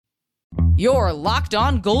Your Locked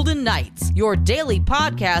On Golden Knights, your daily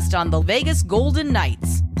podcast on the Vegas Golden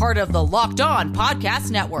Knights, part of the Locked On Podcast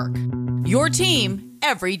Network. Your team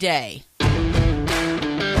every day.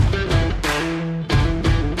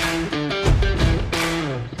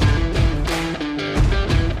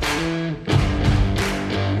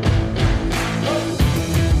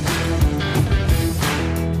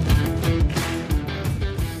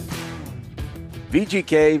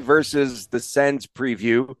 VGK versus the Sens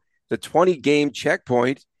preview, the 20-game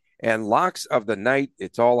checkpoint, and locks of the night.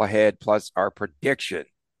 It's all ahead, plus our prediction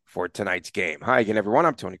for tonight's game. Hi again, everyone.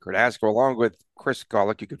 I'm Tony Cardasco, along with Chris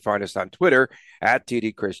Golick. You can find us on Twitter at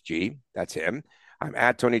TDChrisG. That's him. I'm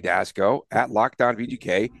at Tony Dasco, at Locked On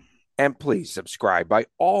VGK. And please subscribe by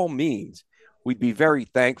all means. We'd be very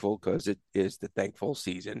thankful, because it is the thankful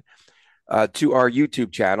season, to our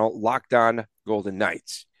YouTube channel, Locked On Golden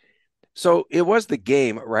Knights. So it was the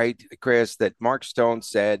game, right, Chris, that Mark Stone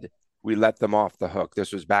said we let them off the hook.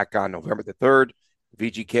 This was back on November the 3rd.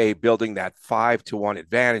 VGK building that 5-1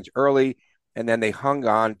 advantage early, and then they hung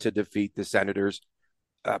on to defeat the Senators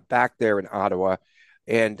back there in Ottawa,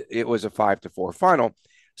 and it was a 5-4 final.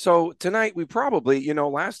 So tonight we probably,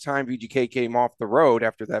 last time VGK came off the road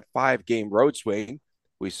after that 5-game road swing,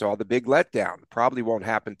 we saw the big letdown. Probably won't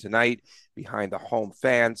happen tonight behind the home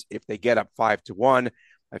fans. If they get up 5-1,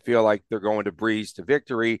 I feel like they're going to breeze to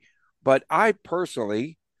victory. But I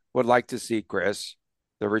personally would like to see, Chris,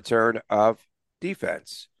 the return of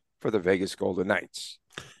defense for the Vegas Golden Knights.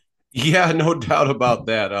 Yeah, no doubt about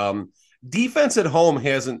that. Defense at home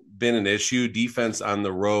hasn't been an issue. Defense on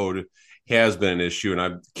the road has been an issue, and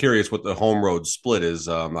I'm curious what the home road split is.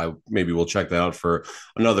 Maybe we'll check that out for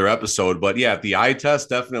another episode. But yeah, the eye test,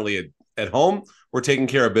 definitely at home, we're taking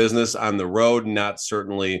care of business. On the road, not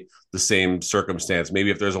certainly the same circumstance.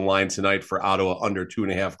 Maybe if there's a line tonight for Ottawa under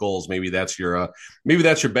 2.5 goals, maybe that's your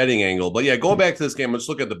betting angle. But yeah, going back to this game, let's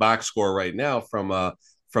look at the box score right now from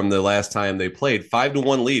the last time they played.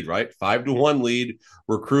 5-1 lead, right? 5-1 lead.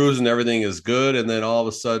 We're cruising, everything is good, and then all of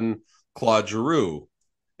a sudden, Claude Giroux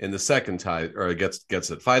in the second tie, or gets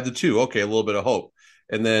it 5-2. Okay, a little bit of hope,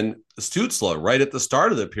 and then Stützle right at the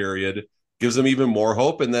start of the period gives them even more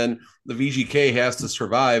hope. And then the VGK has to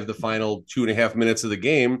survive the final 2.5 minutes of the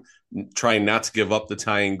game, trying not to give up the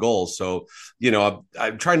tying goal. So,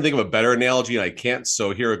 I'm trying to think of a better analogy, and I can't. So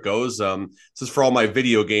here it goes. This is for all my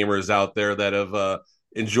video gamers out there that have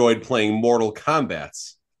enjoyed playing Mortal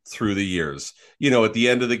Kombats through the years. At the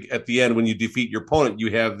end when you defeat your opponent, you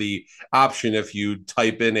have the option, if you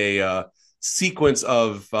type in a sequence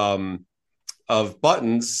of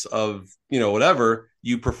buttons of whatever,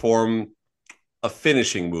 you perform a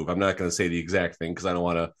finishing move. I'm not going to say the exact thing because I don't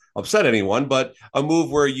want to upset anyone, but a move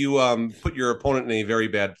where you put your opponent in a very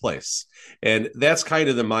bad place. And that's kind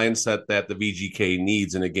of the mindset that the VGK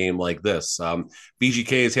needs in a game like this.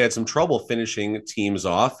 VGK has had some trouble finishing teams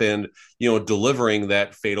off and, delivering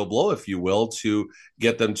that fatal blow, if you will, to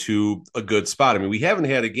get them to a good spot. I mean, we haven't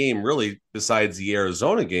had a game really besides the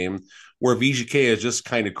Arizona game where VGK has just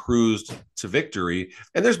kind of cruised to victory.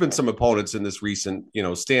 And there's been some opponents in this recent,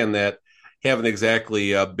 stand that haven't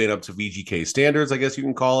exactly been up to VGK standards, I guess you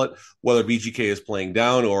can call it, whether VGK is playing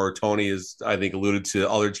down or Tony is, I think, alluded to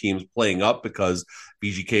other teams playing up because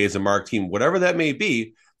VGK is a marked team, whatever that may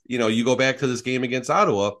be. You go back to this game against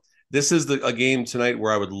Ottawa. This is a game tonight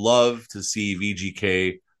where I would love to see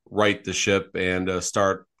VGK right the ship and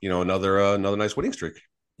start, another nice winning streak.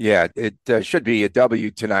 Yeah, it should be a W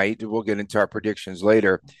tonight. We'll get into our predictions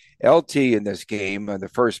later. LT in this game, the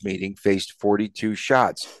first meeting, faced 42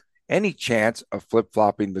 shots. Any chance of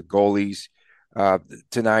flip-flopping the goalies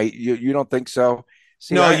tonight? You don't think so?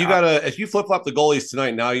 See, no, if you flip-flop the goalies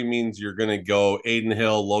tonight, now it means you're going to go Adin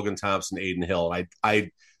Hill, Logan Thompson, Adin Hill.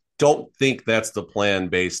 I don't think that's the plan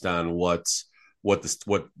based on what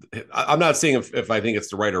I'm not saying if I think it's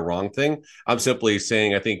the right or wrong thing. I'm simply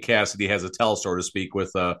saying I think Cassidy has a tell, so to speak,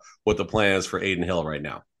 with what the plan is for Adin Hill right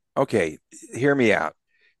now. Okay, hear me out.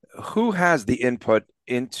 Who has the input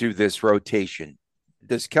into this rotation?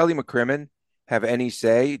 Does Kelly McCrimmon have any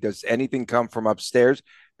say? Does anything come from upstairs?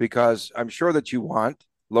 Because I'm sure that you want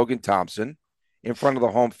Logan Thompson in front of the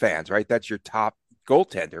home fans, right? That's your top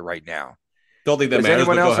goaltender right now. Don't think that Does matters.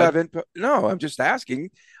 Anyone else have input? No, I'm just asking.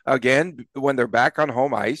 Again, when they're back on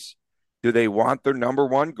home ice, do they want their number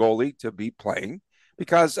one goalie to be playing?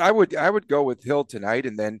 Because I would go with Hill tonight,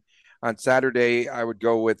 and then on Saturday I would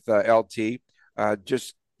go with LT.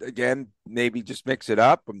 Just again, maybe just mix it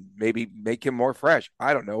up and maybe make him more fresh.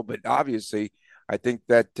 I don't know, but obviously, I think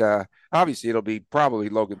that obviously it'll be probably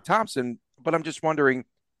Logan Thompson. But I'm just wondering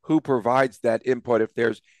who provides that input, if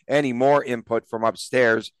there's any more input from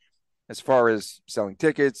upstairs. as far as selling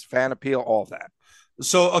tickets, fan appeal, all that?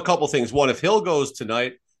 So a couple things. One, if Hill goes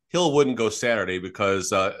tonight, Hill wouldn't go Saturday because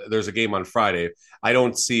there's a game on Friday. I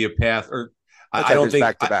don't see a path, or That's I right. don't There's think.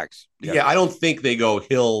 back to backs. Yeah, I don't think they go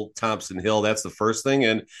Hill, Thompson, Hill. That's the first thing.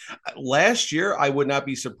 And last year, I would not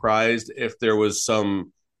be surprised if there was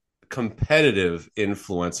some competitive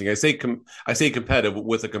influencing. I say competitive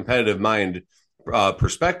with a competitive mind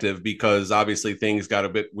perspective, because obviously things got a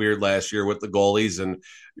bit weird last year with the goalies, and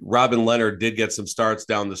Robin Leonard did get some starts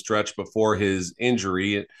down the stretch before his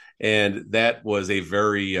injury, and that was a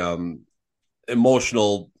very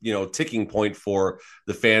emotional, ticking point for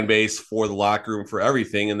the fan base, for the locker room, for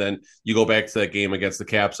everything. And then you go back to that game against the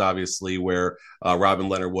Caps, obviously, where Robin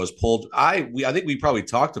Leonard was pulled. I think we probably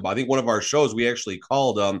talked about, I think one of our shows, we actually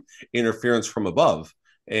called interference from above.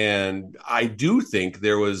 And I do think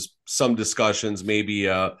there was some discussions, maybe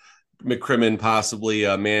McCrimmon possibly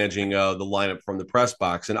managing the lineup from the press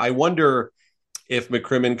box. And I wonder if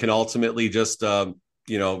McCrimmon can ultimately just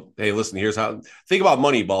hey, listen, here's how. Think about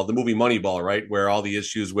Moneyball, the movie Moneyball, right? Where all the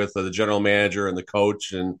issues with the general manager and the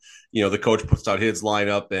coach, and the coach puts out his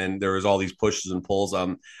lineup, and there was all these pushes and pulls.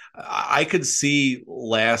 I could see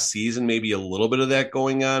last season maybe a little bit of that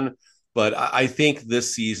going on, but I think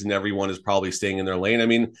this season everyone is probably staying in their lane. I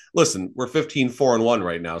mean, listen, we're 15-4-1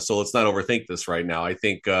 right now, so let's not overthink this right now. I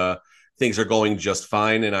think things are going just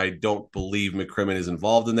fine, and I don't believe McCrimmon is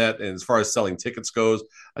involved in that. And as far as selling tickets goes,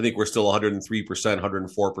 I think we're still 103%,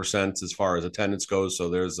 104% as far as attendance goes. So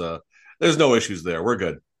there's no issues there. We're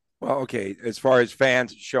good. Well, okay. As far as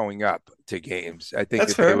fans showing up to games, I think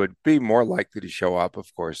That's that fair. they would be more likely to show up,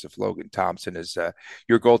 of course, if Logan Thompson is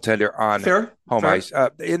your goaltender on Fair. home Fair. ice.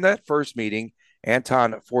 In that first meeting,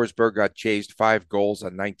 Anton Forsberg got chased 5 goals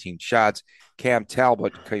on 19 shots. Cam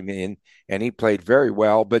Talbot came in and he played very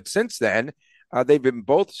well. But since then, they've been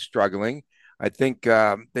both struggling. I think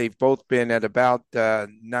they've both been at about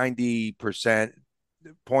 90%, 0.909,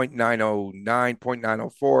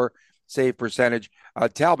 0.904 save percentage.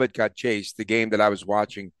 Talbot got chased the game that I was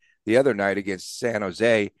watching the other night against San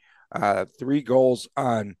Jose. 3 goals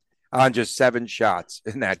on just 7 shots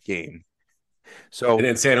in that game. So and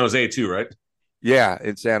in San Jose too, right? Yeah,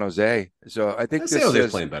 in San Jose. So I think San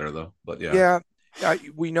Jose's playing better though, but yeah. Yeah,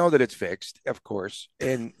 we know that it's fixed, of course,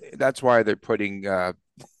 and that's why they're putting the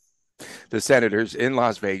Senators in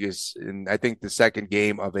Las Vegas in, I think, the second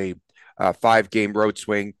game of a 5-game road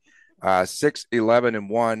swing.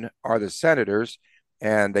 6-11-1 are the Senators,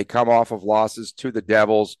 and they come off of losses to the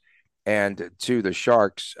Devils and to the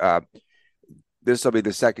Sharks. This will be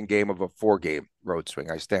the second game of a 4-game road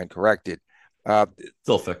swing. I stand corrected.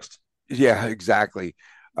 Still fixed. Yeah, exactly.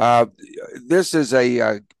 This is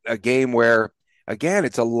a game where, again,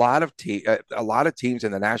 it's a lot of teams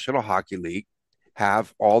in the National Hockey League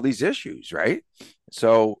have all these issues, right?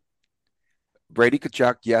 So Brady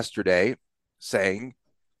Tkachuk yesterday saying,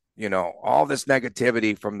 all this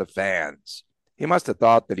negativity from the fans. He must have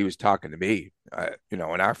thought that he was talking to me, in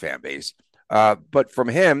our fan base. But from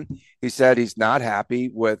him, he said he's not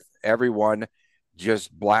happy with everyone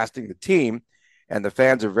just blasting the team. And the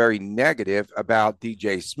fans are very negative about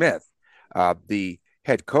DJ Smith, the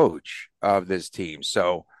head coach of this team.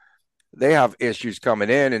 So they have issues coming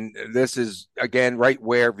in. And this is, again, right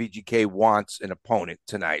where VGK wants an opponent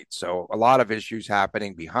tonight. So a lot of issues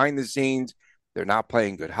happening behind the scenes. They're not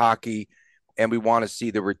playing good hockey. And we want to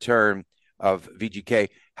see the return of VGK.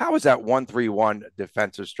 How is that 1-3-1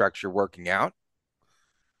 defensive structure working out?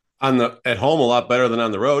 At home a lot better than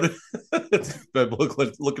on the road.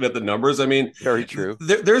 Looking at the numbers, I mean, very true.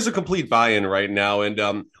 There's a complete buy-in right now, and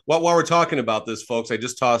while we're talking about this, folks, I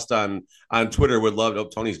just tossed on Twitter. Would love. Oh,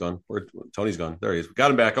 Tony's gone. Tony's gone. There he is. We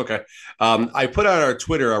got him back. Okay. I put on our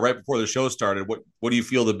Twitter right before the show started. What do you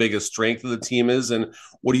feel the biggest strength of the team is, and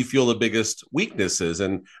what do you feel the biggest weakness is?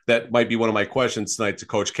 And that might be one of my questions tonight to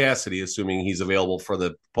Coach Cassidy, assuming he's available for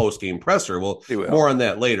the post-game presser. Well, more on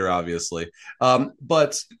that later, obviously.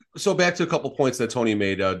 But so back to a couple points that Tony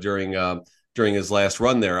made during his last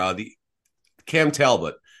run there. The Cam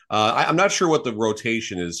Talbot. I'm not sure what the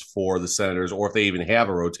rotation is for the Senators, or if they even have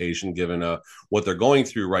a rotation given what they're going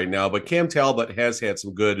through right now. But Cam Talbot has had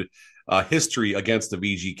some good history against the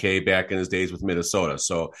VGK back in his days with Minnesota.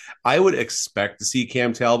 So I would expect to see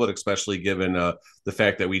Cam Talbot, especially given the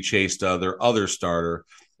fact that we chased their other starter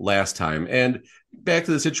last time. And back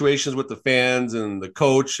to the situations with the fans and the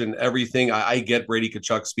coach and everything, I get Brady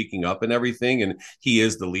Tkachuk speaking up and everything, and he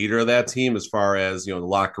is the leader of that team as far as, the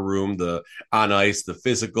locker room, the on ice, the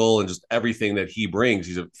physical, and just everything that he brings.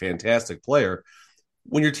 He's a fantastic player.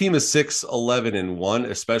 When your team is 6-11-1,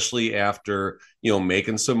 especially after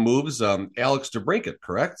making some moves, Alex DeBrincat,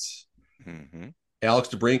 correct? Mm-hmm. Alex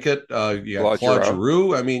DeBrincat, you got Claude Claude Giroux.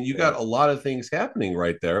 Giroux. I mean, you got a lot of things happening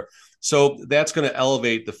right there. So that's going to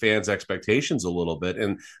elevate the fans' expectations a little bit.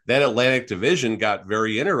 And that Atlantic division got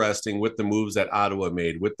very interesting with the moves that Ottawa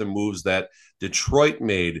made, with the moves that Detroit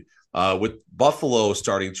made, with Buffalo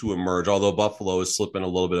starting to emerge, although Buffalo is slipping a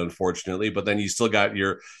little bit, unfortunately. But then you still got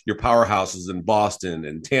your powerhouses in Boston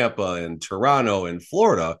and Tampa and Toronto and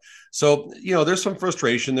Florida. So, there's some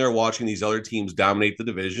frustration there watching these other teams dominate the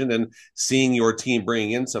division and seeing your team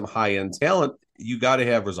bringing in some high-end talent. You got to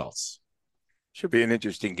have results. Should be an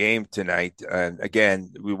interesting game tonight. And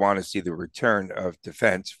again, we want to see the return of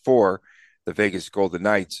defense for the Vegas Golden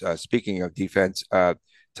Knights. Speaking of defense,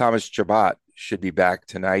 Thomas Chabot should be back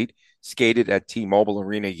tonight. Skated at T-Mobile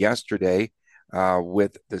Arena yesterday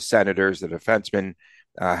with the Senators. The defenseman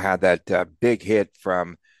had that big hit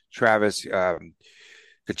from Travis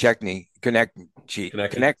Konecny.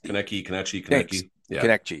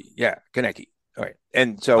 Yeah, Konecny. All right.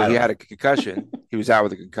 And so he had a concussion. He was out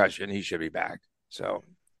with a concussion. He should be back. So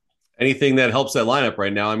anything that helps that lineup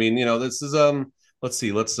right now. I mean, this is let's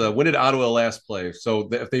see. When did Ottawa last play? So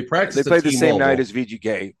if they practice, they played the same night as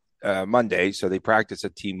VGK Monday. So they practice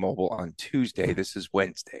at T-Mobile on Tuesday. This is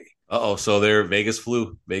Wednesday. So they're Vegas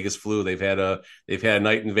flu. They've had a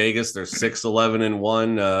night in Vegas. They're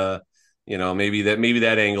 6-11-1. Maybe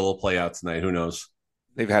that angle will play out tonight. Who knows?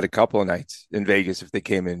 They've had a couple of nights in Vegas if they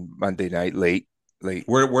came in Monday night late.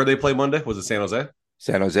 Where they play Monday? Was it San Jose?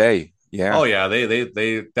 San Jose. Yeah. Oh yeah, they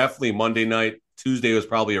definitely Monday night. Tuesday was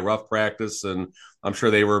probably a rough practice, and I'm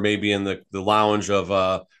sure they were maybe in the lounge of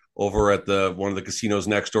over at one of the casinos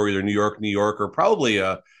next door, either New York, or probably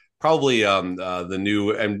the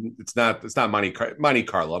new, and it's not Monte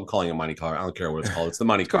Carlo. I'm calling it Monte Carlo. I don't care what it's called. It's the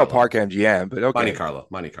Monte Carlo. It's called Park MGM, but okay.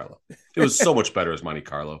 Monte Carlo. It was so much better as Monte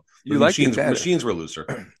Carlo. You like machines were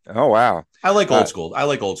looser. Oh wow. I like old school. I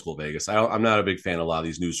like old school Vegas. I'm not a big fan of a lot of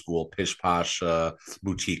these new school pish posh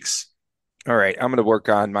boutiques. All right, I'm going to work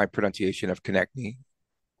on my pronunciation of Konecny.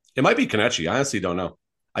 It might be Konecny. I honestly don't know.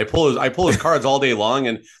 I pull his cards all day long,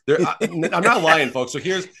 and I'm not lying, folks. So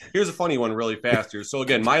here's a funny one, really fast here. So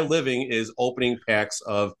again, my living is opening packs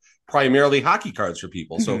of primarily hockey cards for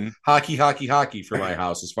people. So hockey for my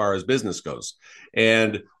house as far as business goes.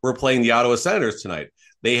 And we're playing the Ottawa Senators tonight.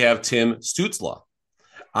 They have Tim Stützle.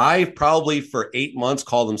 I've probably for 8 months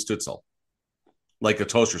called him Stützle, like a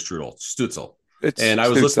toaster strudel, Stützle. I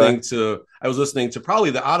was listening to probably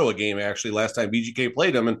the Ottawa game actually last time VGK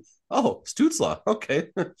played him, and Stützle. Okay,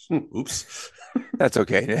 oops. That's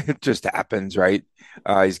okay. It just happens, right?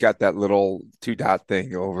 He's got that little 2-dot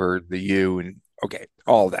thing over the U, and okay,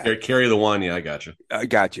 all that. Carry the one. Yeah, I got you. I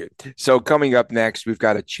got you. So coming up next, we've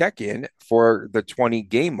got a check-in for the 20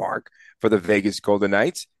 game mark for the Vegas Golden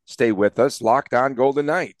Knights. Stay with us. Locked On Golden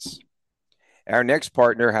Knights. Our next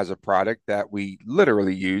partner has a product that we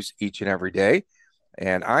literally use each and every day.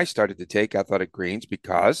 And I started to take Athletic Greens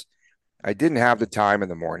because I didn't have the time in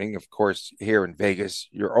the morning. Of course, here in Vegas,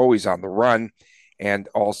 you're always on the run, and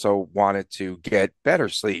also wanted to get better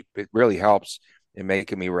sleep. It really helps in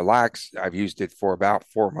making me relax. I've used it for about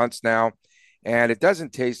 4 months now, and it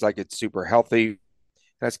doesn't taste like it's super healthy.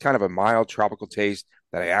 That's kind of a mild tropical taste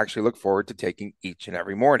that I actually look forward to taking each and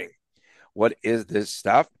every morning. What is this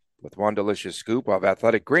stuff? With one delicious scoop of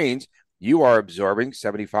Athletic Greens, you are absorbing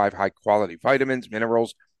 75 high-quality vitamins,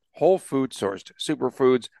 minerals, whole food sourced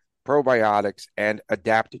superfoods, probiotics, and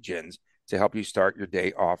adaptogens to help you start your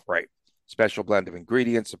day off right. Special blend of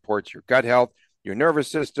ingredients supports your gut health, your nervous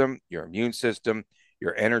system, your immune system,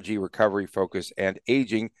 your energy, recovery, focus, and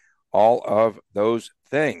aging, all of those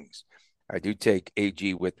things. I do take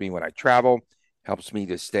AG with me when I travel, helps me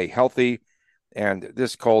to stay healthy. And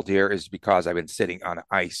this cold here is because I've been sitting on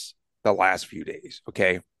ice the last few days,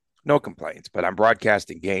 okay? No complaints, but I'm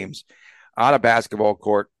broadcasting games on a basketball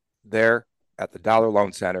court there at the Dollar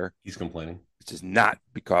Loan Center. He's complaining. This is not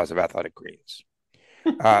because of Athletic Greens.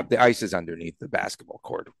 The ice is underneath the basketball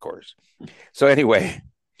court, of course. So anyway,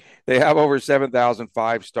 they have over 7,000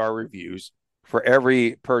 five-star reviews. For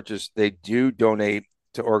every purchase, they do donate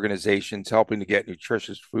to organizations helping to get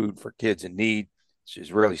nutritious food for kids in need, which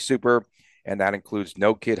is really super. And that includes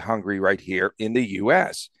No Kid Hungry right here in the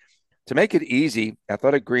U.S. To make it easy,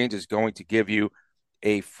 Athletic Greens is going to give you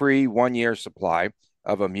a free 1-year supply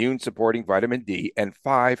of immune-supporting vitamin D and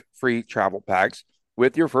 5 free travel packs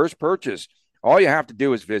with your first purchase. All you have to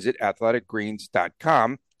do is visit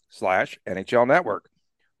athleticgreens.com/NHL Network.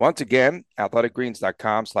 Once again,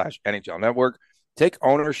 athleticgreens.com/NHL Network. Take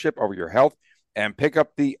ownership over your health and pick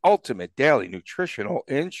up the ultimate daily nutritional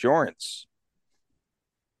insurance.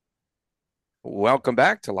 Welcome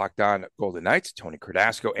back to Locked On Golden Knights. Tony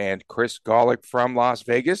Cardasco and Chris Golick from Las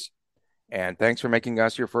Vegas. And thanks for making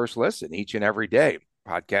us your first listen each and every day.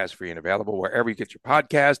 Podcast free and available wherever you get your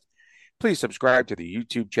podcast. Please subscribe to the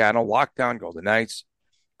YouTube channel, Locked On Golden Knights.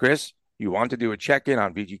 Chris, you want to do a check-in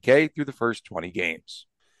on VGK through the first 20 games.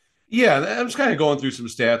 Yeah, I'm just kind of going through some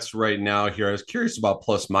stats right now here. I was curious about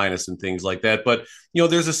plus minus and things like that. But,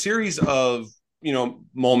 there's a series of,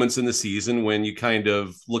 moments in the season when you kind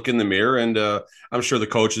of look in the mirror, and I'm sure the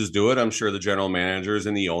coaches do it. I'm sure the general managers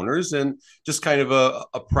and the owners, and just kind of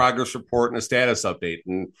a progress report and a status update.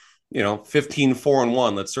 And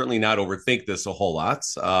 15-4-1. Let's certainly not overthink this a whole lot.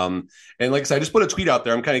 And like I said, I just put a tweet out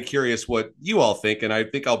there. I'm kind of curious what you all think, and I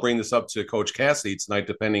think I'll bring this up to Coach Cassidy tonight,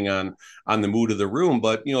 depending on the mood of the room.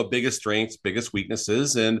 But biggest strengths, biggest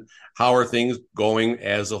weaknesses, and how are things going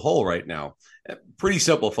as a whole right now? Pretty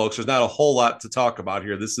simple, folks. There's not a whole lot to talk about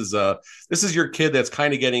here. This is your kid that's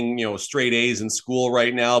kind of getting straight A's in school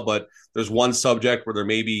right now, but there's one subject where they're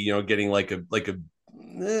maybe getting like a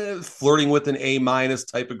flirting with an A-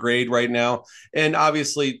 type of grade right now. And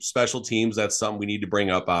obviously special teams, that's something we need to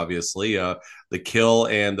bring up. Obviously the kill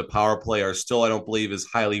and the power play are still, I don't believe, as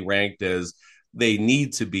highly ranked as they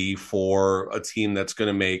need to be for a team that's going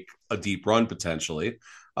to make a deep run potentially.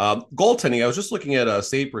 Goaltending, I was just looking at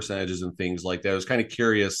save percentages and things like that. I was kind of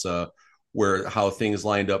curious how things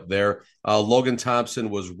lined up there. Logan Thompson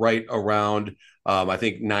was right around I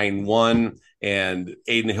think 9-1, and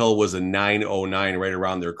Aiden Hill was a 9-09, right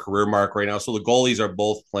around their career mark right now. So the goalies are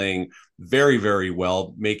both playing very, very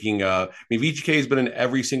well, making VGK has been in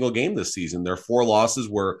every single game this season. Their 4 losses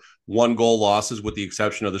were 1-goal losses, with the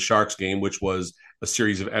exception of the Sharks game, which was a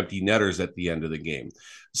series of empty netters at the end of the game.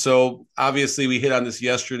 So obviously we hit on this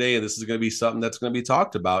yesterday, and this is going to be something that's going to be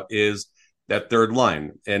talked about, is that third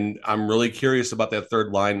line. And I'm really curious about that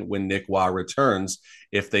third line when Nick Waugh returns,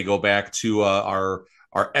 if they go back to our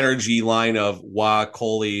energy line of Waugh,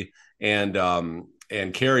 Coley, and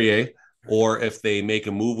Carrier, or if they make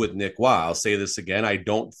a move with Nick Waugh. I'll say this again. I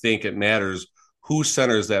don't think it matters who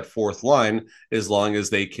centers that fourth line, as long as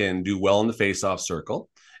they can do well in the faceoff circle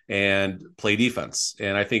and play defense.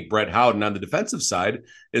 And I think Brett Howden on the defensive side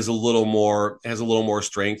has a little more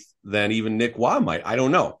strength than even Nick Waugh might. I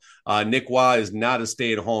don't know. Nick Waugh is not a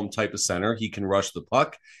stay-at-home type of center. He can rush the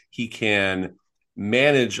puck. He can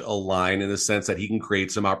manage a line in the sense that he can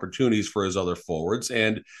create some opportunities for his other forwards.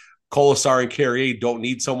 And Kolesar and Carrier don't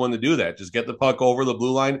need someone to do that. Just get the puck over the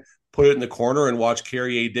blue line, put it in the corner, and watch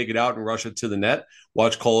Carrier dig it out and rush it to the net.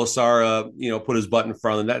 Watch Kolesar, put his butt in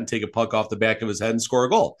front of the net and take a puck off the back of his head and score a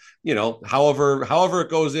goal. However it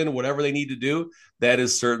goes in, whatever they need to do, that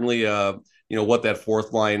is certainly, what that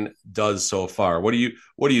fourth line does so far. What do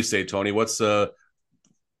you say, Tony? What's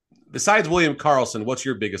besides William Karlsson, what's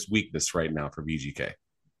your biggest weakness right now for VGK?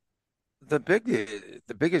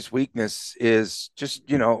 The biggest weakness is just,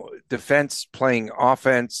 defense playing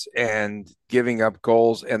offense and giving up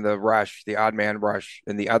goals, and the odd man rush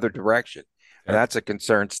in the other direction. And that's a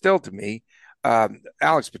concern still to me.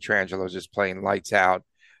 Alex Pietrangelo is just playing lights out.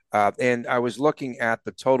 And I was looking at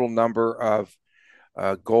the total number of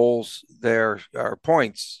goals there, or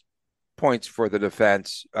points for the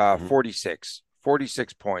defense, 46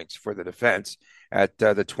 points for the defense at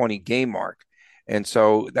the 20 game mark. And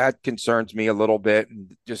so that concerns me a little bit,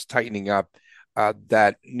 and just tightening up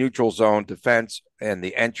that neutral zone defense and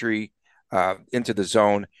the entry into the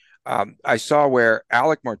zone. I saw where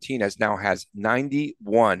Alec Martinez now has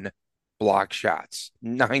 91 block shots,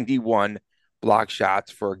 91 block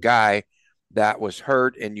shots for a guy that was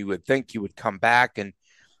hurt, and you would think he would come back and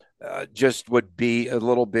just would be a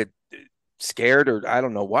little bit scared, or I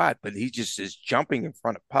don't know what, but he just is jumping in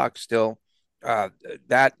front of pucks still.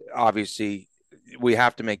 That obviously, we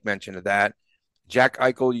have to make mention of that. Jack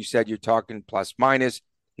Eichel, you said you're talking plus minus.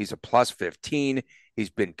 He's a plus 15. He's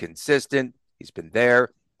been consistent. He's been there.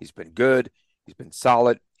 He's been good. He's been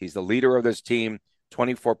solid. He's the leader of this team,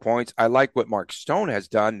 24 points. I like what Mark Stone has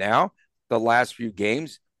done now the last few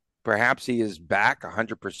games. Perhaps he is back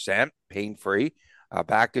 100%, pain-free.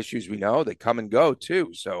 Back issues, we know, they come and go too.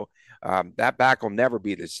 So that back will never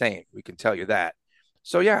be the same. We can tell you that.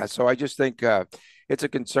 So I just think it's a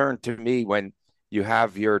concern to me when you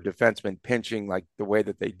have your defensemen pinching like the way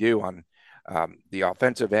that they do on the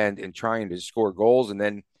offensive end and trying to score goals, and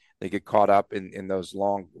then they get caught up in those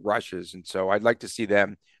long rushes. And so I'd like to see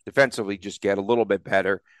them defensively just get a little bit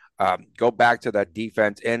better, go back to that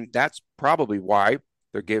defense. And that's probably why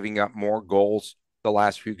they're giving up more goals the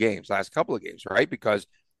last couple of games, right? Because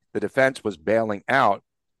the defense was bailing out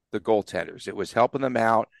the goaltenders. It was helping them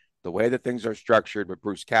out the way that things are structured with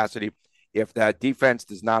Bruce Cassidy. If that defense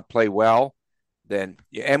does not play well, then,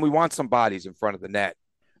 and we want some bodies in front of the net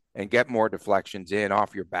and get more deflections in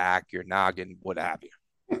off your back, your noggin, what have you.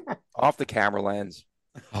 Off the camera lens.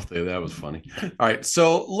 I'll tell you that was funny. All right,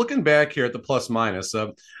 so looking back here at the plus minus,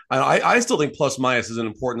 I still think plus minus is an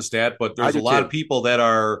important stat, but I there's a do lot too. of people that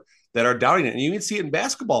are doubting it, and you even see it in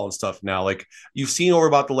basketball and stuff now. Like you've seen over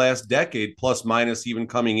about the last decade, plus minus even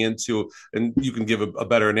coming into, and you can give a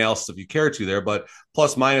better analysis if you care to there, but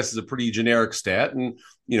plus minus is a pretty generic stat, and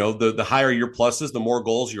the higher your pluses, the more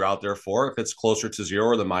goals you're out there for. If it's closer to zero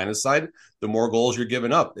or the minus side, the more goals you're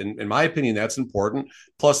giving up. In my opinion, that's important.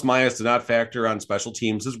 Plus minus do not factor on special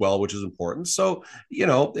teams as well, which is important. So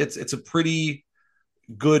it's a pretty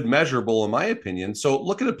good measurable in my opinion. So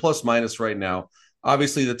looking at plus minus right now,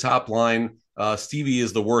 obviously the top line, Stevie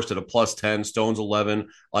is the worst at a plus 10, Stone's 11,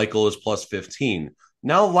 Eichel is plus 15.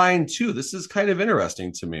 Now line 2, this is kind of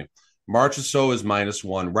interesting to me. Marchessault is minus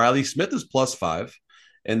 1, Riley Smith is plus 5,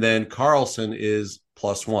 and then Carlson is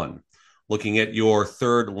plus 1. Looking at your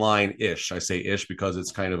third line ish, I say ish because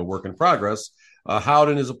it's kind of a work in progress.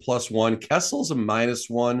 Howden is a plus 1, Kessel's a minus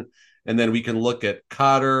 1, and then we can look at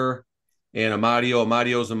Cotter and Amadio.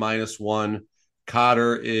 Amadio's a minus 1.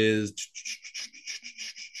 Cotter's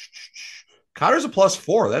a plus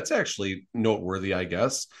 4. That's actually noteworthy, I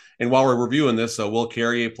guess. And while we're reviewing this, Will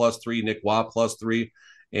Carrier plus 3, Nick Watt plus 3,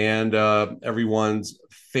 and everyone's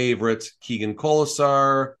favorite Keegan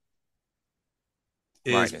Colasar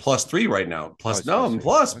is Minus. plus 3 right now. Plus Tony.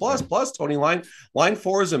 Line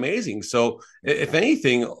 4 is amazing. So if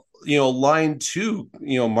anything, line 2,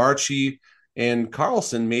 Marchie and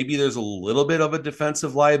Carlson, maybe there's a little bit of a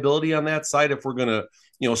defensive liability on that side if we're going to,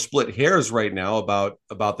 split hairs right now about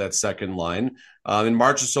that second line. In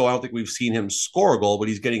Marchessault, I don't think we've seen him score a goal, but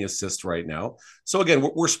he's getting assists right now. So again,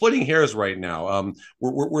 we're splitting hairs right now.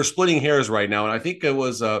 We're splitting hairs right now, and I think it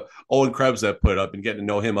was Owen Krebs that put it up and getting to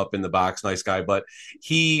know him up in the box. Nice guy, but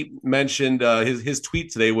he mentioned his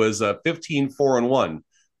tweet today was 15-4-1.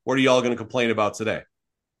 What are y'all going to complain about today?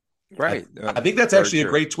 Right. I think that's actually a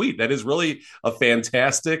great tweet. That is really a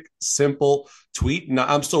fantastic, simple tweet. And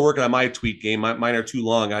I'm still working on my tweet game. Mine are too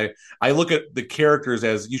long. I look at the characters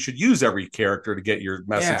as you should use every character to get your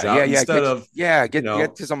message out instead of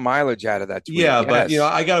get some mileage out of that tweet. Yeah, yes. But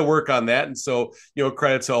I got to work on that. And so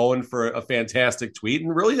credit to Owen for a fantastic tweet.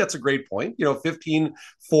 And really, that's a great point.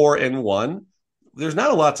 15-4-1. There's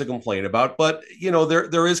not a lot to complain about, but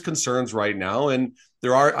there is concerns right now, and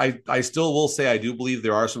there are. I still will say I do believe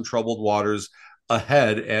there are some troubled waters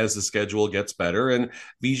ahead as the schedule gets better. And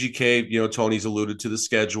VGK, Tony's alluded to the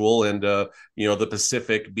schedule and the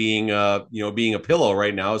Pacific being being a pillow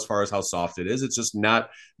right now as far as how soft it is. It's just not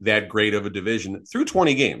that great of a division through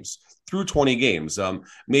 20 games.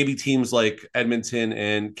 Maybe teams like Edmonton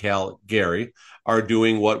and Calgary are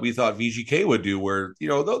doing what we thought VGK would do, where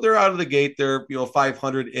they're out of the gate, they're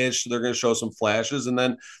 500-ish, so they're going to show some flashes, and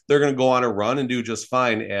then they're going to go on a run and do just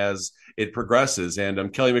fine as it progresses.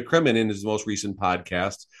 And Kelly McCrimmon in his most recent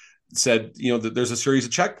podcast said, that there's a series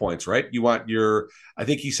of checkpoints, right? I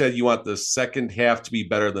think he said you want the second half to be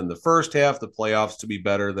better than the first half, the playoffs to be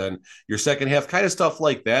better than your second half, kind of stuff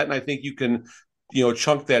like that. And I think you can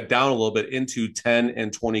chunk that down a little bit into 10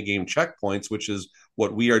 and 20 game checkpoints, which is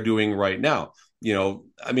what we are doing right now.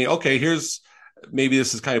 Okay, maybe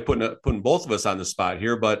this is kind of putting both of us on the spot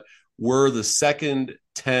here, but were the second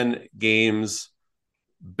 10 games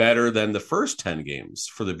better than the first 10 games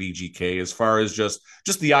for the VGK as far as just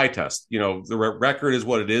the eye test? The record is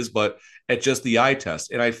what it is, but at just the eye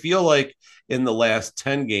test. And I feel like in the last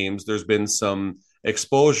 10 games, there's been some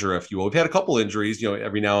exposure, if you will. We've had a couple injuries,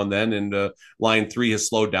 every now and then, and line 3 has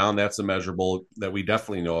slowed down. That's a measurable that we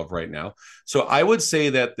definitely know of right now. So I would say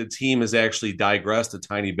that the team has actually digressed a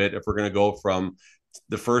tiny bit if we're going to go from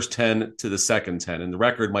the first 10 to the second 10, and the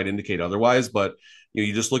record might indicate otherwise, but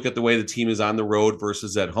you just look at the way the team is on the road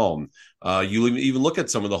versus at home. You even look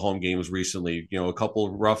at some of the home games recently, a couple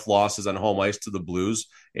of rough losses on home ice to the Blues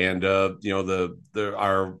and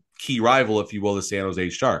our key rival, if you will, the San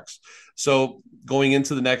Jose Sharks. So going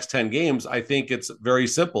into the next 10 games, I think it's very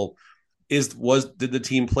simple. Did the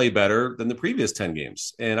team play better than the previous 10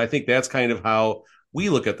 games? And I think that's kind of how we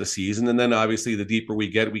look at the season. And then obviously the deeper we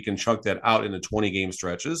get, we can chunk that out into 20 game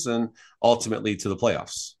stretches and ultimately to the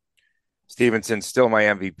playoffs. Stevenson's still my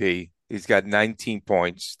MVP. He's got 19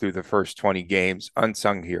 points through the first 20 games,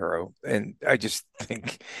 unsung hero. And I just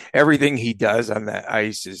think everything he does on that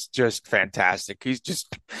ice is just fantastic. He's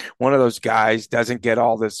just one of those guys, doesn't get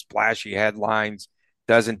all the splashy headlines,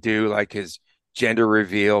 doesn't do like his gender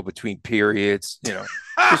reveal between periods,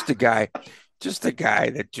 just a guy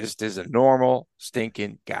that just is a normal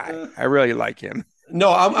stinking guy. I really like him.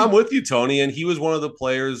 No, I'm with you, Tony. And he was one of the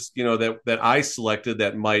players, that I selected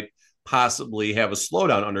that might possibly have a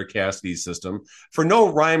slowdown under Cassidy's system for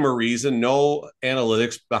no rhyme or reason, no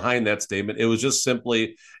analytics behind that statement. It was just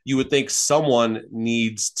simply, you would think someone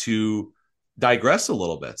needs to digress a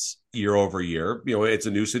little bit year over year. It's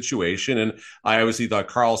a new situation. And I obviously thought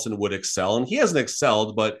Carlson would excel, and he hasn't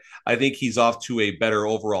excelled, but I think he's off to a better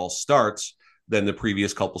overall start than the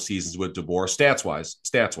previous couple seasons with DeBoer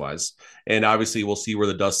stats wise. And obviously we'll see where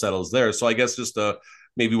the dust settles there. So I guess just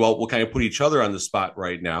maybe we'll kind of put each other on the spot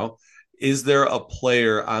right now. Is there a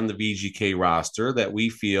player on the VGK roster that we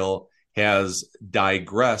feel has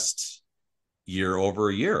digressed year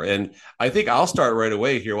over year? And I think I'll start right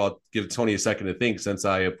away here. I'll give Tony a second to think, since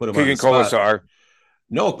I put him on the spot. Kolesar.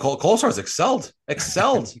 No, Kolesar's excelled.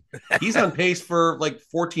 He's on pace for like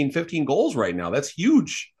 14, 15 goals right now. That's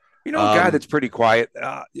huge. A guy that's pretty quiet.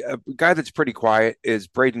 A guy that's pretty quiet is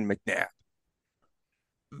Braden McNabb.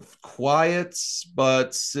 Quiet,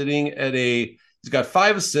 but sitting at he's got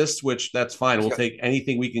 5 assists, which that's fine. We'll take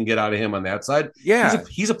anything we can get out of him on that side. Yeah.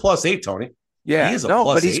 He's a +8, Tony. Yeah. He is a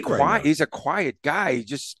plus he's 8 quiet. Right now. He's a quiet guy. He's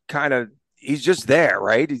just there,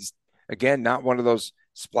 right? He's, again, not one of those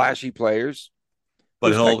splashy players.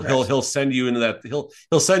 But he'll send you into that.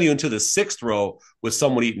 He'll send you into the 6th row with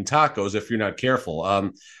someone eating tacos if you're not careful.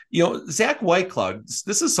 Zach Whitecloud.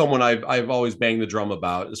 This is someone I've always banged the drum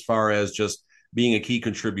about as far as just being a key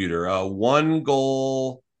contributor. 1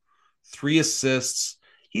 goal, 3 assists.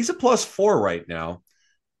 He's a +4 right now.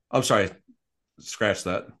 I'm sorry, scratch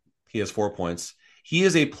that. He has 4 points. He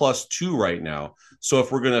is a +2 right now. So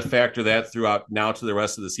if we're going to factor that throughout now to the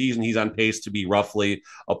rest of the season, he's on pace to be roughly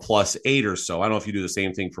a +8 or so. I don't know if you do the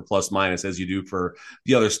same thing for plus minus as you do for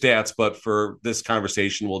the other stats, but for this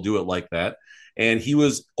conversation, we'll do it like that. And he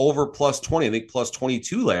was over +20, I think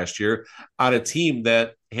 +22 last year on a team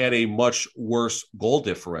that had a much worse goal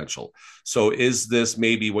differential. So is this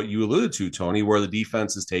maybe what you alluded to, Tony, where the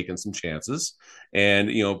defense is taking some chances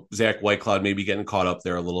and, Zach Whitecloud maybe getting caught up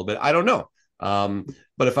there a little bit? I don't know.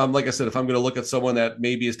 But if I'm going to look at someone that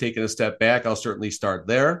maybe is taking a step back, I'll certainly start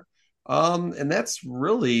there. And that's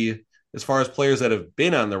really, as far as players that have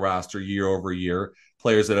been on the roster year over year,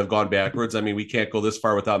 players that have gone backwards. I mean, we can't go this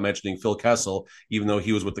far without mentioning Phil Kessel. Even though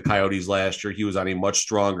he was with the Coyotes last year, he was on a much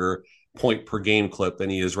stronger point per game clip than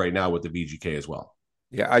he is right now with the VGK as well.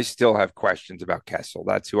 Yeah, I still have questions about Kessel.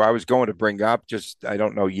 That's who I was going to bring up. Just, I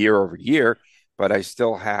don't know year over year, but I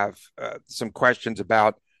still have some questions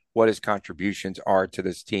about what his contributions are to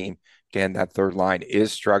this team. Again, that third line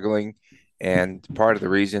is struggling, and part of the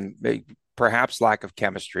reason, perhaps lack of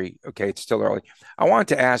chemistry. Okay, it's still early. I wanted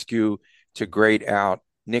to ask you to grade out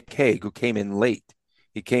Nick Hague, who came in late.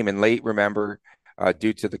 He came in late, remember,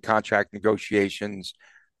 due to the contract negotiations.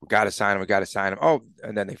 We got to sign him. Oh,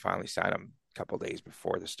 and then they finally signed him a couple of days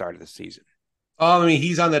before the start of the season.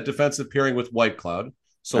 He's on that defensive pairing with Whitecloud.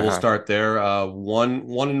 So we'll start there.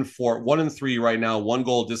 1-3 right now. 1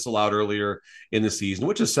 goal disallowed earlier in the season,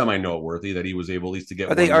 which is semi-noteworthy that he was able at least to get.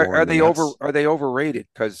 Are they overrated?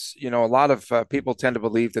 Because a lot of people tend to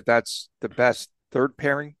believe that that's the best third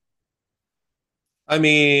pairing. I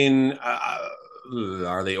mean,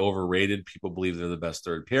 are they overrated? People believe they're the best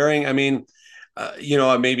third pairing. I mean,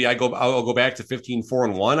 maybe I'll go back to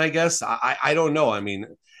 15-4-1. I guess I don't know. I mean,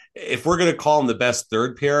 if we're going to call them the best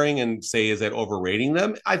third pairing and say, is that overrating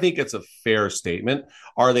them? I think it's a fair statement.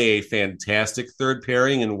 Are they a fantastic third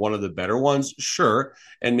pairing and one of the better ones? Sure.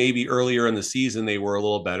 And maybe earlier in the season, they were a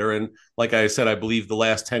little better. And like I said, I believe the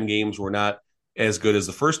last 10 games were not as good as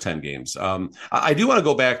the first 10 games. I do want to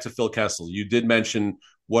go back to Phil Kessel. You did mention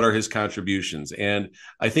what are his contributions. And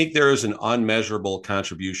I think there is an unmeasurable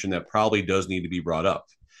contribution that probably does need to be brought up.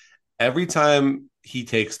 Every time he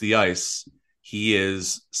takes the ice, he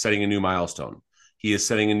is setting a new milestone. He is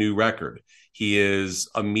setting a new record. He is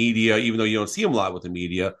a media, even though you don't see him a lot with the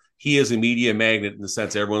media, he is a media magnet in the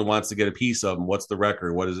sense everyone wants to get a piece of him. What's the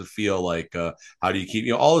record? What does it feel like? How do you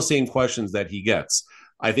keep, all the same questions that he gets.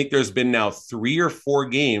 I think there's been now 3 or 4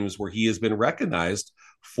 games where he has been recognized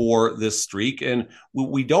for this streak. And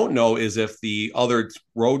what we don't know is if the other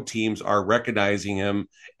road teams are recognizing him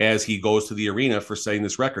as he goes to the arena for setting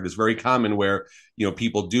this record. It's very common where,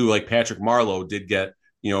 people do, like Patrick Marleau did get,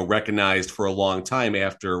 recognized for a long time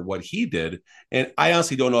after what he did. And I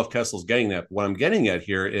honestly don't know if Kessel's getting that. But what I'm getting at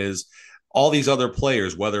here is all these other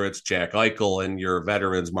players, whether it's Jack Eichel and your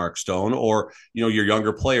veterans, Mark Stone, or, your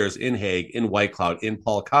younger players in Hague, in Whitecloud, in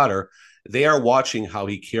Paul Cotter, they are watching how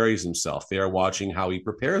he carries himself. They are watching how he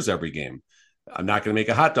prepares every game. I'm not going to make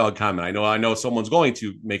a hot dog comment. I know someone's going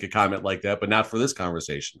to make a comment like that, but not for this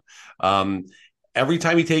conversation. Every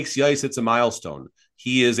time he takes the ice, it's a milestone.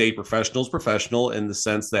 he is a professional's professional in the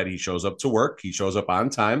sense that he shows up to work, he shows up on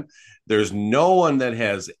time. There's no one that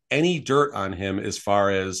has any dirt on him as far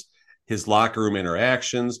as his locker room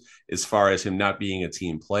interactions, as far as him not being a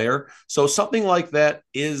team player. So something like that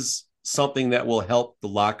is something that will help the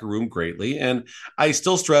locker room greatly. And I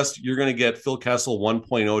still stress you're going to get Phil Kessel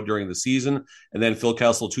 1.0 during the season, and then Phil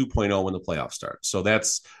Kessel 2.0 when the playoffs start. So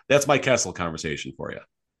that's my Kessel conversation for you.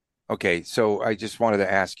 Okay, so I just wanted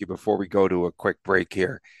to ask you before we go to a quick break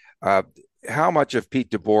here, how much of Pete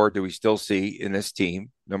DeBoer do we still see in this team?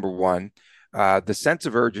 Number one, the sense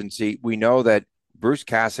of urgency. We know that Bruce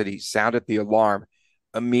Cassidy sounded the alarm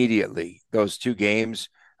immediately. Those two games,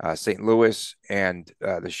 St. Louis and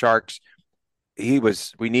the Sharks,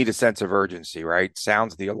 we need a sense of urgency, right?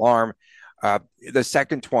 Sounds the alarm. The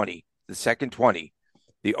second 20,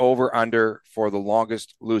 the over under for the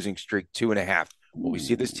longest losing streak, 2.5. Will we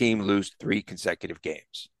see this team lose 3 consecutive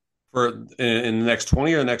games? For in the next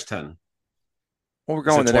 20 or the next 10? Well, we're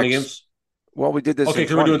going the 20 next games. Well, we did this. Okay,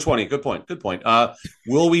 because we're doing 20. Good point.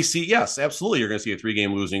 Will we see? Yes, absolutely. You're going to see a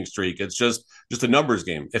 3-game losing streak. It's just a numbers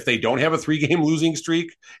game. If they don't have a 3-game losing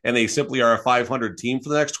streak and they simply are a 500 team for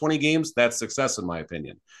the next 20 games, that's success in my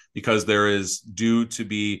opinion, because there is due to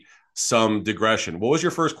be some digression. What was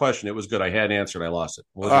your first question? It was good. I had an answer and I lost it.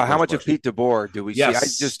 How much of Pete DeBoer do we see? I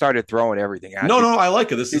just started throwing everything at you. No, I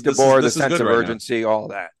like it. Pete DeBoer, the sense of urgency, all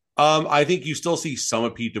that. I think you still see some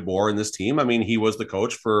of Pete DeBoer in this team. I mean, he was the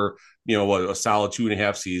coach for, a solid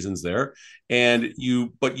 2.5 seasons there.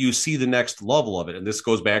 But you see the next level of it. And this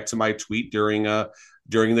goes back to my tweet during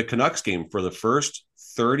the Canucks game for the first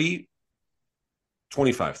 35.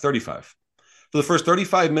 For the first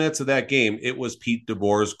 35 minutes of that game, it was Pete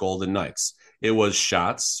DeBoer's Golden Knights. It was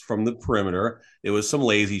shots from the perimeter. It was some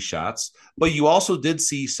lazy shots, but you also did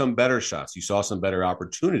see some better shots. You saw some better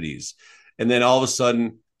opportunities. And then all of a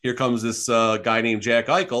sudden, here comes this guy named Jack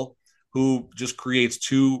Eichel, who just creates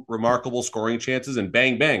 2 remarkable scoring chances, and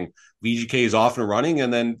bang, bang, VGK is off and running.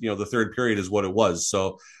 And then, the third period is what it was.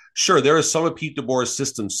 So sure, there is some of Pete DeBoer's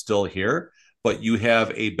system still here, but you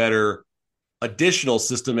have a better additional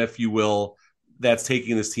system, if you will, that's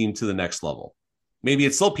taking this team to the next level. Maybe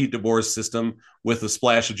it's still Pete DeBoer's system with a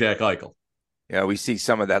splash of Jack Eichel. Yeah, we see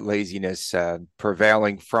some of that laziness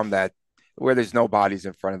prevailing from that, where there's no bodies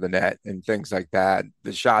in front of the net and things like that.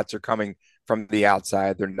 The shots are coming from the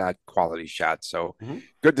outside. They're not quality shots. So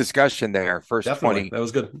Good discussion there. First Definitely. 20 that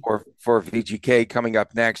was good for VGK. Coming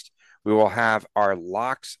up next, we will have our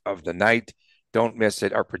locks of the night. Don't miss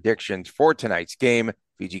it. Our predictions for tonight's game,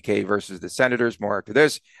 VGK versus the Senators. More after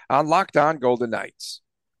this on Locked On Golden Knights.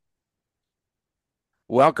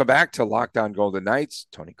 Welcome back to Locked On Golden Knights.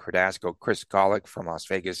 Tony Cardasco, Chris Golick from Las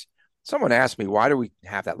Vegas. Someone asked me, why do we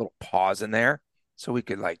have that little pause in there so we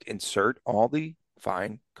could insert all the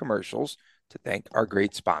fine commercials to thank our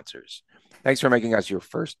great sponsors. Thanks for making us your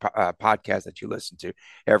first podcast that you listen to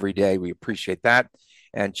every day. We appreciate that.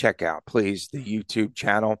 And check out, please, the YouTube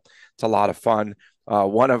channel. It's a lot of fun.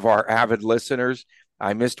 One of our avid listeners,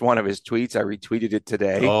 I missed one of his tweets. I retweeted it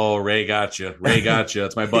today. Oh, Ray got you.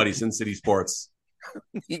 It's my buddy, Sin City Sports.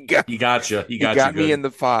 He got you. He got me in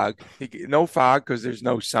the fog. No fog because there's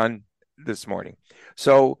no sun this morning.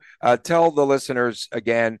 So tell the listeners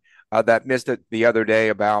again that missed it the other day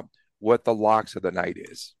about what the locks of the night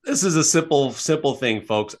is. This is a simple thing,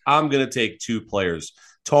 folks. I'm going to take 2 players.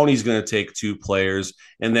 Tony's going to take 2 players,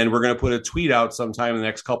 and then we're going to put a tweet out sometime in the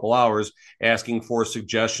next couple hours asking for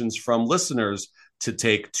suggestions from listeners to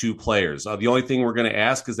take 2 players. The only thing we're going to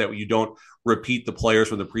ask is that you don't repeat the players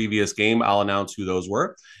from the previous game. I'll announce who those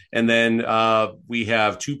were. And then we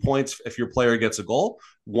have 2 points if your player gets a goal,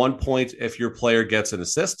 1 point if your player gets an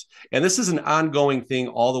assist. And this is an ongoing thing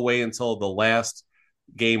all the way until the last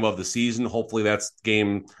game of the season. Hopefully that's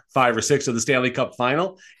game 5 or 6 of the Stanley Cup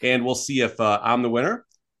final. And we'll see if I'm the winner.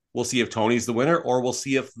 We'll see if Tony's the winner, or we'll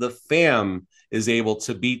see if the fam is able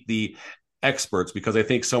to beat the experts, because I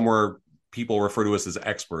think somewhere people refer to us as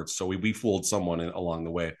experts. So we fooled someone along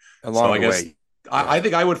the way. I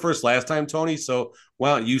think I went first last time, Tony. So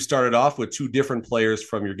why don't you start it off with 2 different players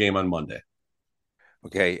from your game on Monday?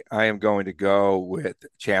 Okay, I am going to go with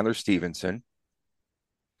Chandler Stevenson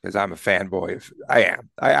because I'm a fanboy.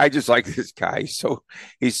 I just like this guy. So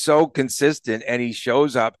he's so consistent and he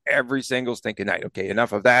shows up every single stinking night. Okay,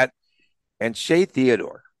 enough of that. And Shea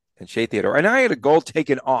Theodore. And I had a goal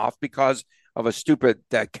taken off because of a stupid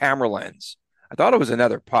camera lens. I thought it was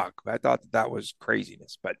another puck, but I thought that was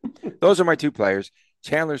craziness. But those are my 2 players,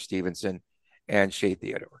 Chandler Stevenson and Shea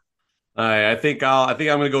Theodore. I think I'm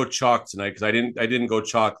going to go chalk tonight because I didn't go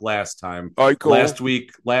chalk last time. Eichel. Last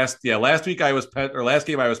week I was last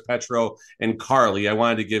game I was Petro and Carly. I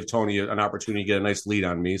wanted to give Tony an opportunity to get a nice lead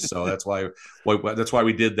on me, so that's why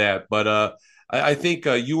we did that. But I think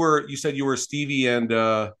you said you were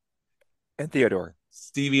And Theodore.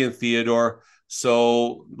 Stevie and Theodore.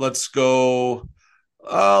 So let's go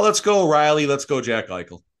Riley. Let's go Jack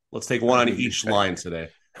Eichel. Let's take one on each line today.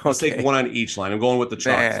 Let's take Okay. one on each line. I'm going with the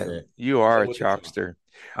chalk Man, today. you are a chalkster.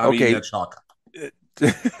 I'm eating Okay. that chalk.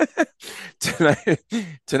 tonight,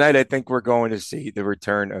 tonight, I think we're going to see the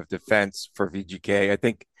return of defense for VGK. I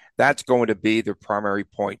think that's going to be the primary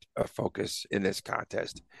point of focus in this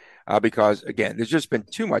contest. Because, again, there's just been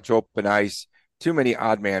too much open ice, too many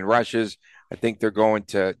odd man rushes. I think they're going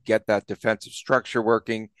to get that defensive structure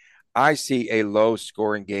working. I see a low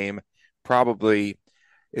scoring game. Probably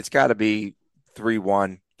it's got to be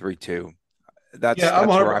 3-1, 3-2. Yeah, That's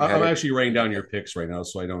where I'm I'm headed. actually writing down your picks right now,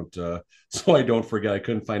 so I don't forget. I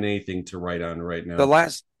couldn't find anything to write on right The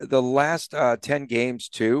now. last 10 games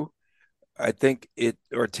too, I think it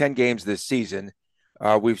or 10 games this season,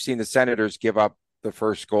 we've seen the Senators give up the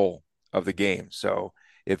first goal of the game. So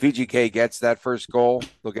if VGK gets that first goal,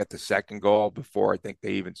 they'll get the second goal before I think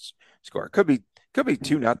they even score. Could be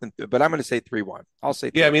 2-0, but I'm going to say 3-1. I'll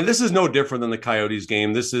say Yeah, I mean, 3-1. this is no different than the Coyotes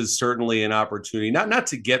game. This is certainly an opportunity, not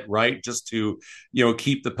to get right, just to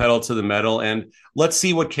keep the pedal to the metal, and let's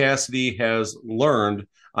see what Cassidy has learned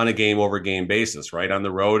on a game over game basis. Right on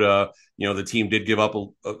the road, the team did give up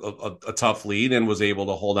a tough lead and was able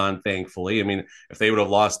to hold on. Thankfully, I mean, if they would have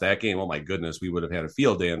lost that game, oh my goodness, we would have had a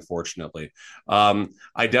field day. Unfortunately,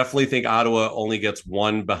 I definitely think Ottawa only gets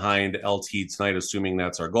one behind LT tonight, assuming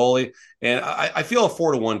that's our goalie. And I feel a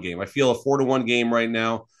 4-1 game. I feel a 4-1 game right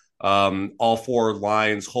now. All four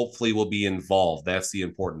lines hopefully will be involved. That's the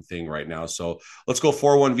important thing right now. So let's go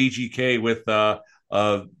 4-1 VGK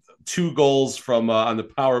with two goals from on the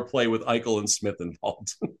power play with Eichel and Smith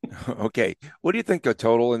involved. Okay. What do you think the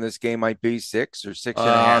total in this game might be? 6 or 6.5?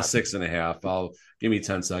 6.5. I'll give me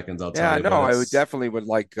 10 seconds. I'll tell Yeah, you, no, but I would definitely would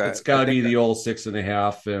like. it's I got to think be the old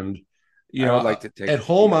 6.5. And I would like to take at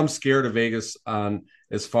home, I'm scared of Vegas on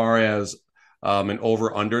as far as an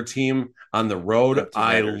over under team. On the the road, empty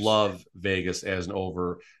I netters. love Vegas as an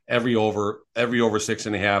over. Every over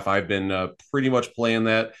 6.5. I've been pretty much playing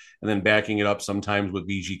that and then backing it up sometimes with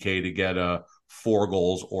VGK to get 4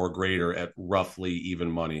 goals or greater at roughly even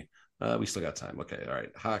money. We still got time. Okay, all right.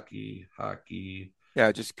 Hockey.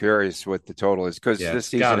 Yeah, just curious what the total is because Yeah,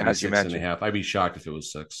 this it's got season, to be as you six and a mentioned, half. I'd be shocked if it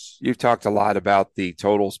was 6. you've talked a lot about the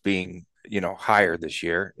totals being, higher this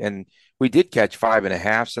year. And we did catch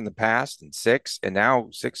 5.5s in the past and 6, and now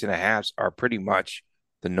 6.5s are pretty much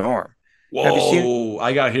the norm. Have you seen Whoa,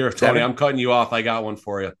 I got here, Tony. 7? I'm cutting you off. I got one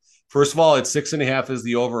for you. First of all, it's 6.5 is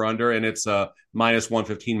the over under, and it's minus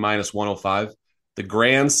 115, minus 105. The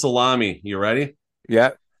Grand Salami. You ready?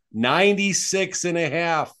 Yeah.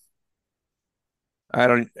 96.5. I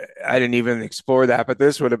don't I didn't even explore that, but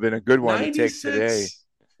this would have been a good one to take today. 96.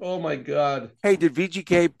 Oh my God. Hey, did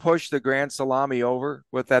VGK push the Grand Salami over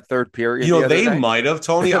with that third period the other They night? might have,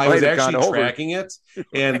 Tony. It I was might have gone actually over. tracking it,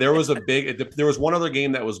 and there was one other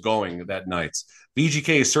game that was going that night.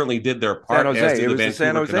 VGK certainly did their San part, as Jose. did It the was the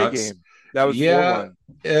San Vancouver Jose Canucks. game. That was Yeah, 4-1.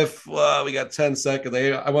 if we got 10 seconds,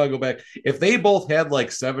 I want to go back. If they both had like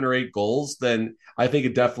 7 or 8 goals, then I think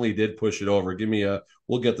it definitely did push it over.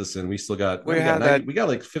 We'll get this in. We still got, We we got had 90, that. we got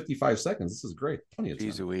like 55 seconds. This is great. Plenty of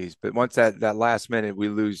Geez time. Louise. But once that last minute we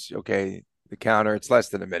lose, okay, the counter, it's less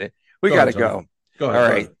than a minute. We Go got ahead, to Tony. go. Go All ahead.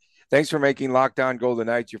 Go right. ahead. Thanks for making Locked On Golden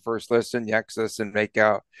Knights your first listen. Yex us and make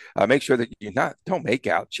out. Make sure that you don't make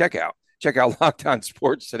out. Check out. Check out Locked On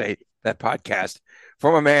Sports today. That podcast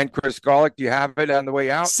from a man, Chris Golick. Do you have it on the way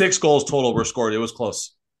out? 6 goals total were scored. It was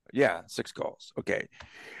close. Yeah, 6 goals. Okay.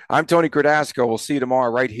 I'm Tony Cardasco. We'll see you tomorrow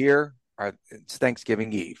right here. It's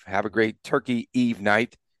Thanksgiving Eve. Have a great Turkey Eve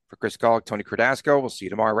night. For Chris Golick, Tony Cardasco. We'll see you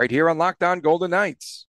tomorrow right here on Locked On Golden Knights.